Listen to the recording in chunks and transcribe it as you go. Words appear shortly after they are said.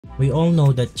We all know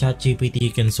that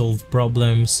ChatGPT can solve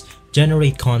problems,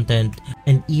 generate content,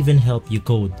 and even help you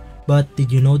code. But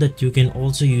did you know that you can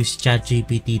also use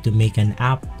ChatGPT to make an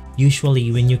app?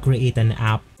 Usually when you create an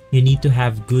app, you need to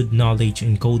have good knowledge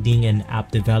in coding and app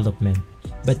development.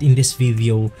 But in this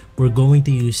video, we're going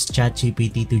to use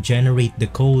ChatGPT to generate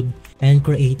the code and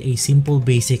create a simple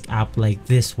basic app like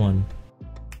this one.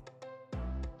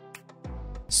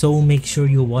 So make sure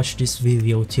you watch this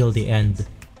video till the end.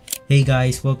 Hey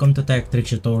guys, welcome to Tech Trick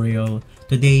Tutorial.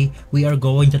 Today, we are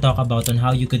going to talk about on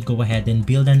how you could go ahead and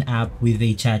build an app with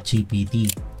a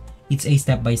ChatGPT. It's a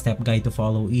step-by-step guide to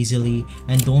follow easily,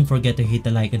 and don't forget to hit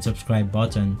the like and subscribe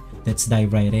button. Let's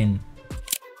dive right in.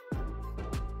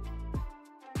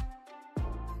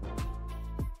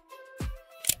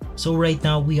 So right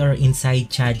now we are inside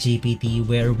ChatGPT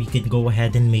where we can go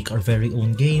ahead and make our very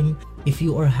own game. If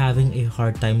you are having a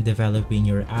hard time developing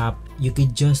your app, you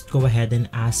could just go ahead and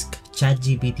ask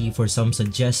ChatGPT for some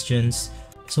suggestions.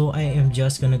 So I am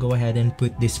just gonna go ahead and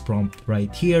put this prompt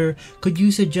right here. Could you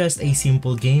suggest a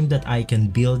simple game that I can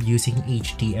build using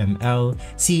HTML,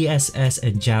 CSS,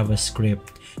 and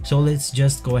JavaScript? So let's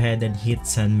just go ahead and hit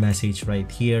send message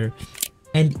right here.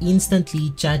 And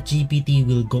instantly ChatGPT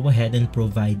will go ahead and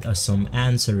provide us some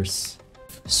answers.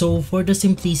 So for the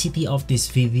simplicity of this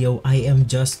video, I am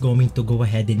just going to go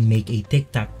ahead and make a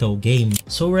tic-tac-toe game.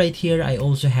 So right here, I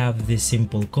also have this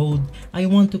simple code. I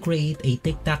want to create a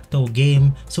tic-tac-toe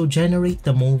game, so generate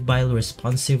the mobile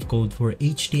responsive code for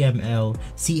HTML,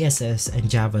 CSS, and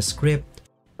JavaScript.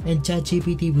 And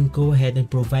ChatGPT will go ahead and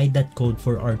provide that code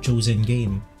for our chosen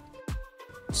game.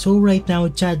 So right now,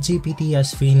 ChatGPT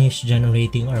has finished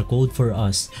generating our code for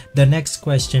us. The next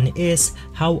question is,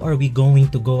 how are we going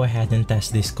to go ahead and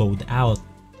test this code out?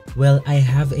 Well, I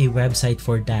have a website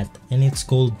for that, and it's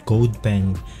called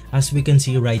CodePen. As we can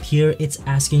see right here, it's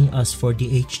asking us for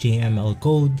the HTML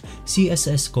code,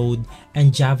 CSS code,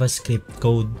 and JavaScript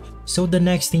code. So the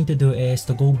next thing to do is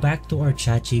to go back to our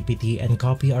ChatGPT and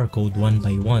copy our code one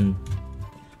by one.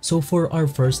 So for our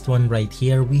first one right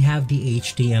here, we have the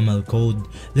HTML code.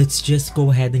 Let's just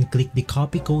go ahead and click the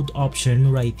copy code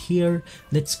option right here.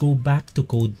 Let's go back to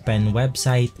CodePen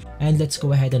website and let's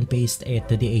go ahead and paste it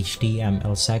to the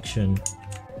HTML section.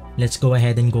 Let's go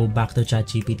ahead and go back to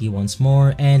ChatGPT once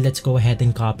more and let's go ahead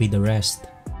and copy the rest.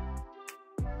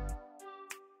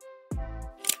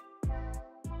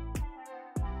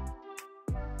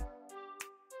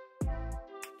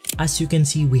 As you can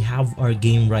see, we have our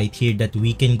game right here that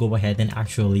we can go ahead and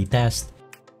actually test.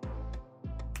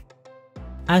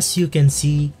 As you can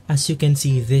see,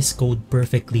 this code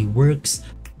perfectly works,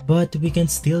 but we can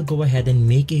still go ahead and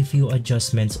make a few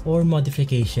adjustments or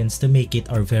modifications to make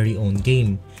it our very own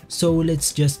game. So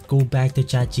let's just go back to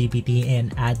ChatGPT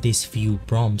and add these few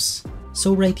prompts.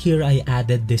 So right here, I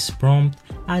added this prompt,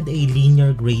 add a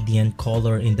linear gradient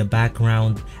color in the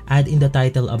background, add in the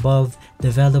title above,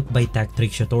 developed by Tech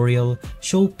Trick Tutorial,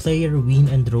 show player win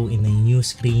and draw in a new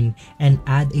screen, and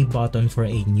add a button for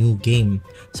a new game.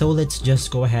 So let's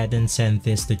just go ahead and send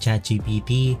this to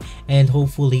ChatGPT and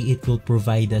hopefully it will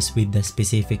provide us with the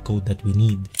specific code that we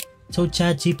need. So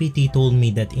ChatGPT told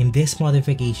me that in these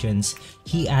modifications,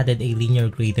 he added a linear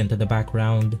gradient to the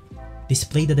background,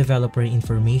 display the developer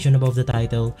information above the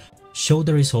title, show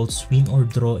the results win or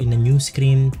draw in a new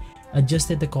screen,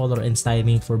 adjusted the color and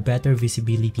styling for better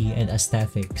visibility and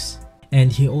aesthetics. And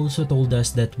he also told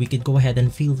us that we could go ahead and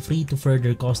feel free to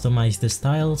further customize the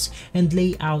styles and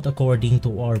lay out according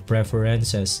to our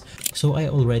preferences. So I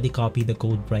already copied the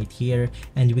code right here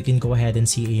and we can go ahead and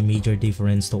see a major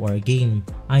difference to our game.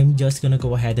 I'm just gonna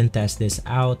go ahead and test this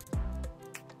out.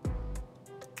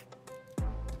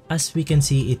 As we can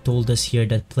see, it told us here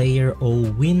that player O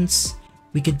wins.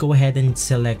 We could go ahead and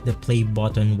select the play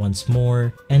button once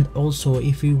more, and also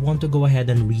if we want to go ahead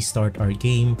and restart our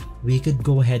game, we could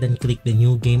go ahead and click the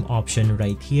new game option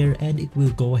right here and it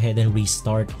will go ahead and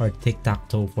restart our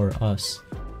tic-tac-toe for us.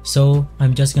 So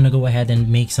I'm just gonna go ahead and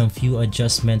make some few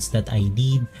adjustments that I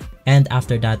need, and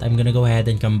after that I'm gonna go ahead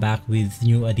and come back with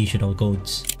new additional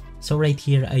codes. So right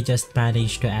here, I just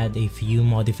managed to add a few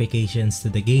modifications to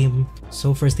the game.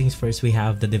 So first things first, we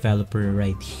have the developer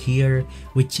right here,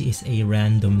 which is a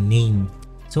random name.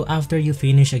 So after you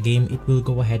finish a game, it will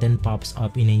go ahead and pops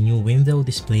up in a new window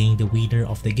displaying the winner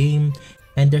of the game.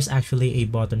 And there's actually a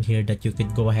button here that you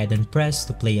could go ahead and press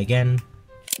to play again.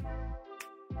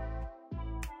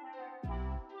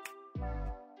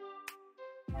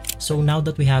 So now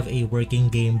that we have a working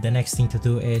game, the next thing to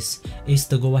do is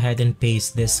to go ahead and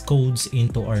paste these codes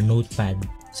into our notepad.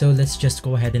 So let's just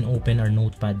go ahead and open our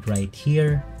notepad right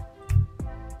here.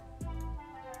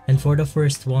 And for the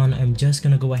first one, I'm just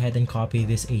gonna go ahead and copy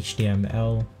this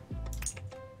HTML.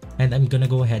 and I'm gonna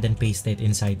go ahead and paste it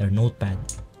inside our notepad.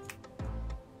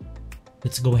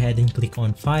 Let's go ahead and click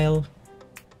on File,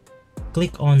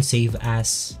 click on Save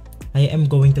As. I am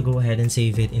going to go ahead and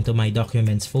save it into my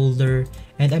Documents folder,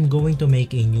 and I'm going to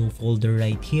make a new folder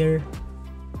right here.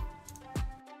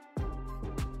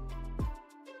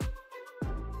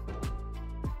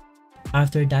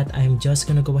 After that, I'm just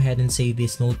gonna go ahead and save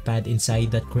this notepad inside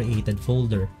that created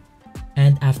folder.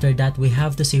 And after that, we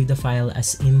have to save the file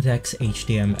as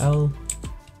index.html.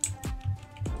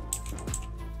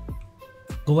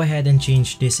 Go ahead and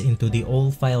change this into the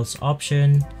all files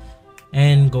option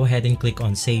and go ahead and click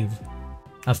on save.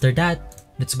 After that,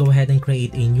 let's go ahead and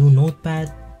create a new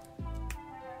notepad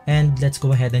and let's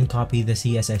go ahead and copy the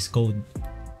CSS code.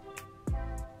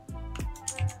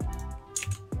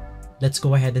 Let's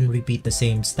go ahead and repeat the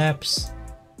same steps.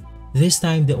 This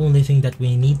time, the only thing that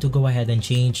we need to go ahead and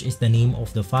change is the name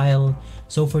of the file.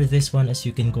 So for this one, as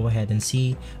you can go ahead and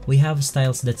see, we have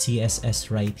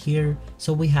styles.css right here.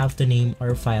 So we have to name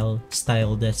our file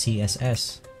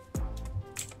style.css.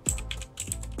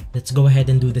 Let's go ahead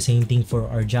and do the same thing for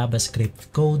our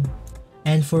JavaScript code.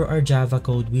 And for our Java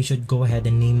code, we should go ahead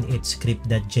and name it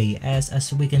script.js,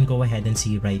 as we can go ahead and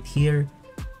see right here.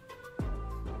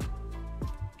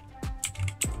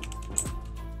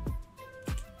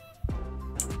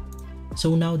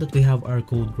 So now that we have our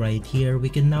code right here, we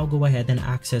can now go ahead and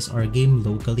access our game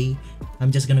locally.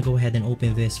 I'm just gonna go ahead and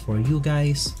open this for you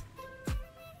guys.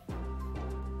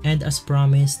 And as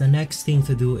promised, the next thing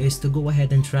to do is to go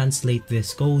ahead and translate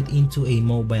this code into a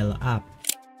mobile app.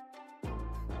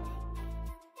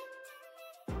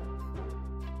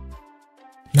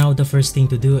 Now the first thing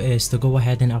to do is to go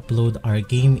ahead and upload our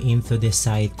game into this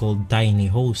site called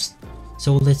TinyHost.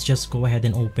 So let's just go ahead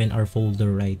and open our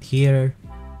folder right here.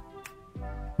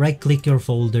 Right click your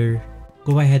folder,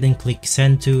 go ahead and click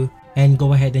send to, and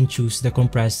go ahead and choose the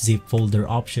compressed zip folder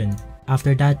option.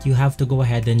 After that, you have to go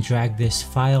ahead and drag this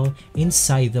file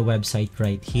inside the website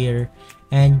right here,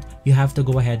 and you have to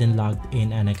go ahead and log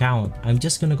in an account. I'm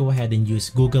just gonna go ahead and use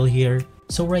Google here.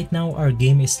 So right now our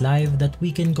game is live that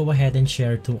we can go ahead and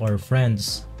share to our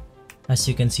friends. As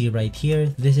you can see right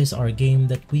here, this is our game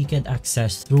that we can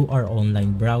access through our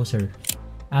online browser.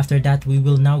 After that, we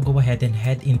will now go ahead and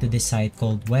head into this site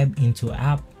called Web into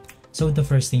App. So the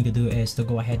first thing to do is to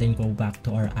go ahead and go back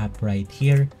to our app right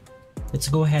here. Let's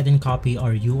go ahead and copy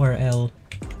our URL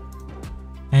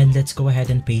and let's go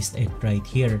ahead and paste it right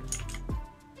here.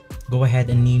 Go ahead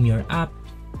and name your app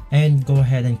and go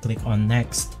ahead and click on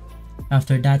next.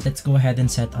 After that, let's go ahead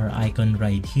and set our icon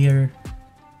right here.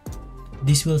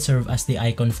 This will serve as the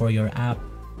icon for your app.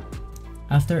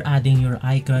 After adding your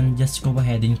icon, just go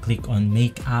ahead and click on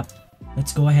Make App.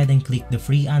 Let's go ahead and click the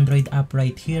free Android app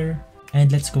right here and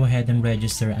let's go ahead and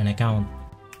register an account.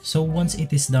 So once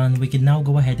it is done, we can now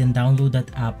go ahead and download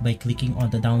that app by clicking on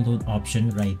the download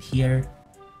option right here.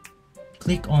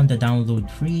 Click on the download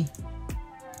free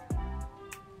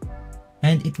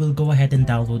and it will go ahead and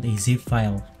download a zip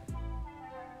file.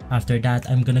 After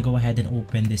that, I'm gonna go ahead and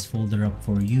open this folder up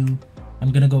for you.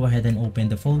 I'm gonna go ahead and open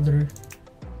the folder,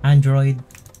 Android,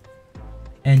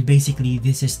 and basically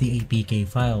this is the APK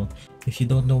file. If you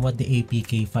don't know what the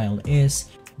APK file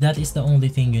is, that is the only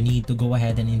thing you need to go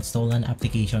ahead and install an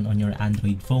application on your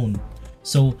Android phone.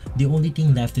 So the only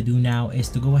thing left to do now is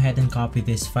to go ahead and copy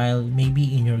this file,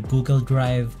 maybe in your Google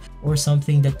Drive or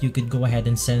something that you could go ahead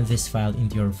and send this file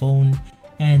into your phone.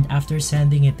 And after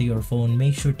sending it to your phone,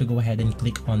 make sure to go ahead and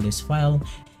click on this file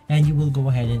and you will go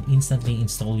ahead and instantly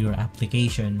install your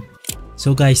application.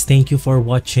 So guys, thank you for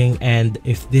watching, and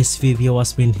if this video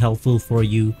has been helpful for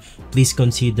you, please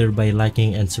consider by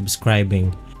liking and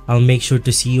subscribing. I'll make sure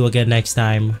to see you again next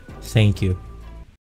time. Thank you.